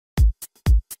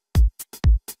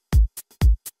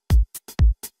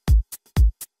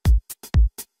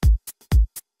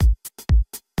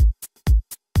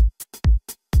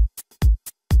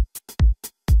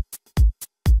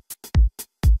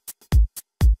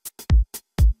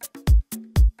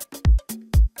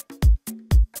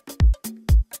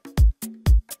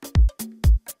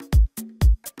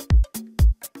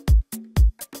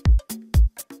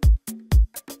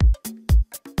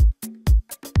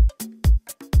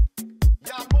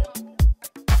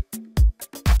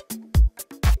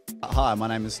Hi, my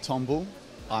name is Tom Bull.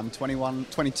 I'm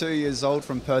 22 years old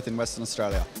from Perth in Western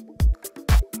Australia.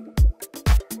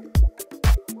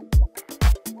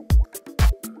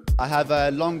 I have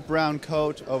a long brown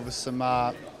coat over some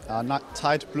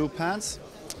tight blue pants,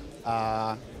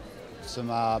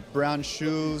 some brown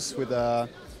shoes with a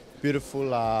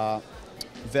beautiful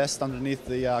vest underneath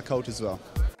the coat as well.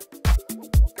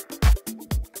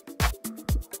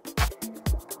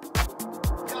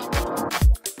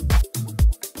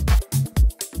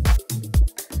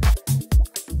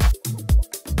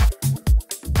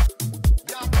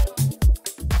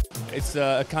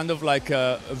 It's kind of like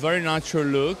a very natural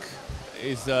look.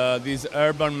 It's this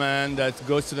urban man that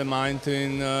goes to the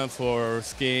mountain for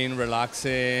skiing,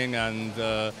 relaxing, and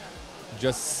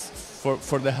just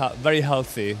for the very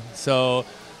healthy. So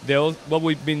what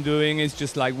we've been doing is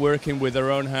just like working with our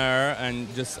own hair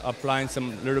and just applying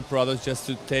some little products just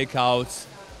to take out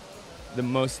the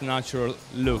most natural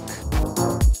look.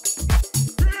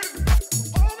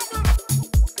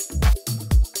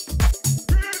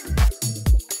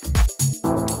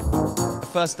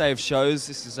 First day of shows.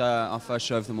 This is our first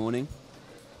show of the morning,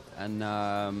 and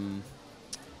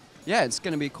yeah, it's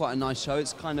going to be quite a nice show.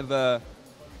 It's kind of a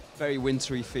very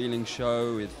wintry feeling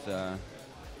show with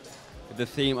the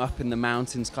theme up in the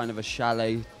mountains, kind of a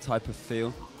chalet type of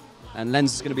feel. And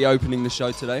Lenz is going to be opening the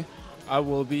show today. I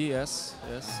will be, yes.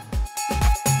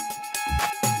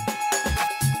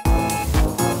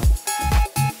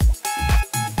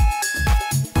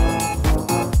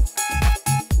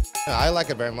 I like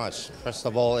it very much. First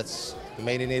of all, it's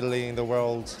made in Italy in the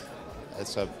world.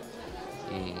 It's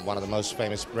one of the most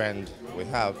famous brands we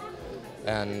have,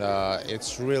 and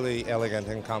it's really elegant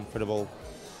and comfortable.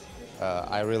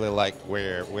 I really like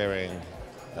wearing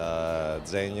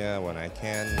Zegna when I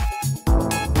can.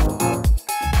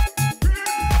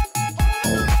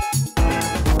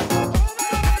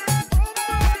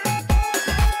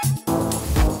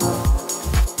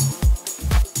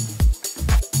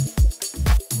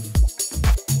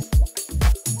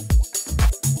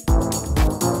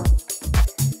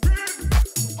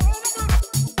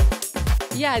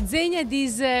 Yeah, Zegna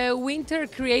this winter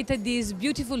created this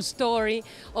beautiful story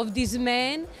of this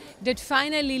man that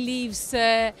finally leaves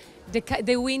the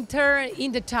winter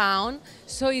in the town,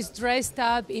 so he's dressed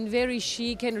up in very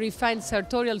chic and refined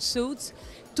sartorial suits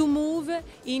to move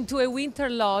into a winter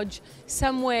lodge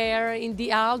somewhere in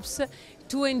the Alps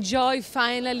to enjoy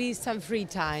finally some free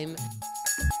time.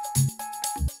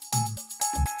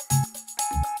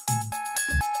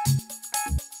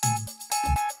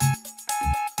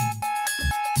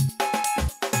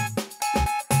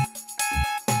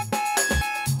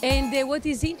 And what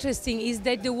is interesting is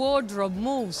that the wardrobe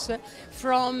moves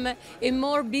from a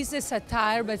more business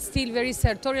attire, but still very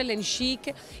sartorial and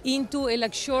chic, into a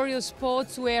luxurious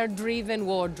sportswear-driven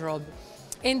wardrobe.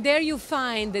 And there you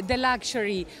find the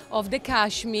luxury of the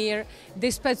cashmere, the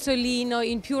spazzolino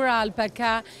in pure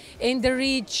alpaca, and the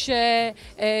rich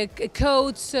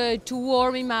coats to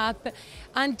warm him up,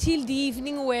 until the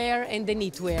evening wear and the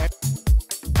knitwear.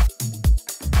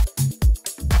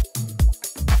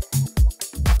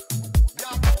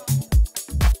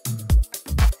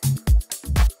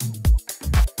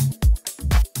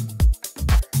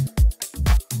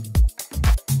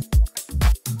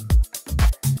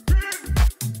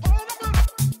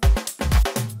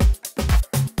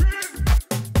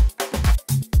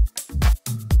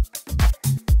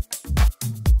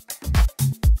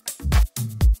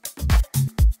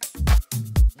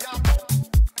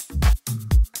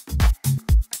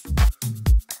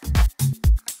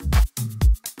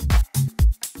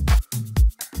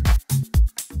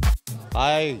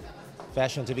 Hi,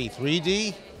 FashionTV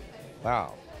 3D.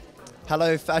 Wow.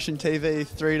 Hello, FashionTV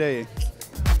 3D.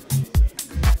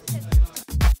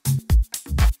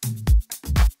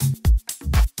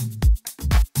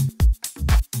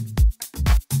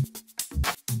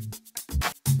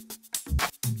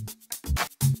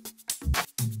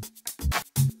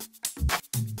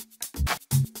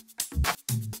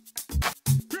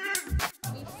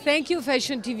 Thank you,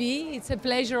 Fashion TV. It's a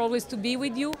pleasure always to be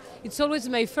with you. It's always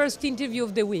my first interview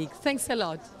of the week. Thanks a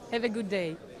lot. Have a good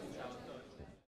day.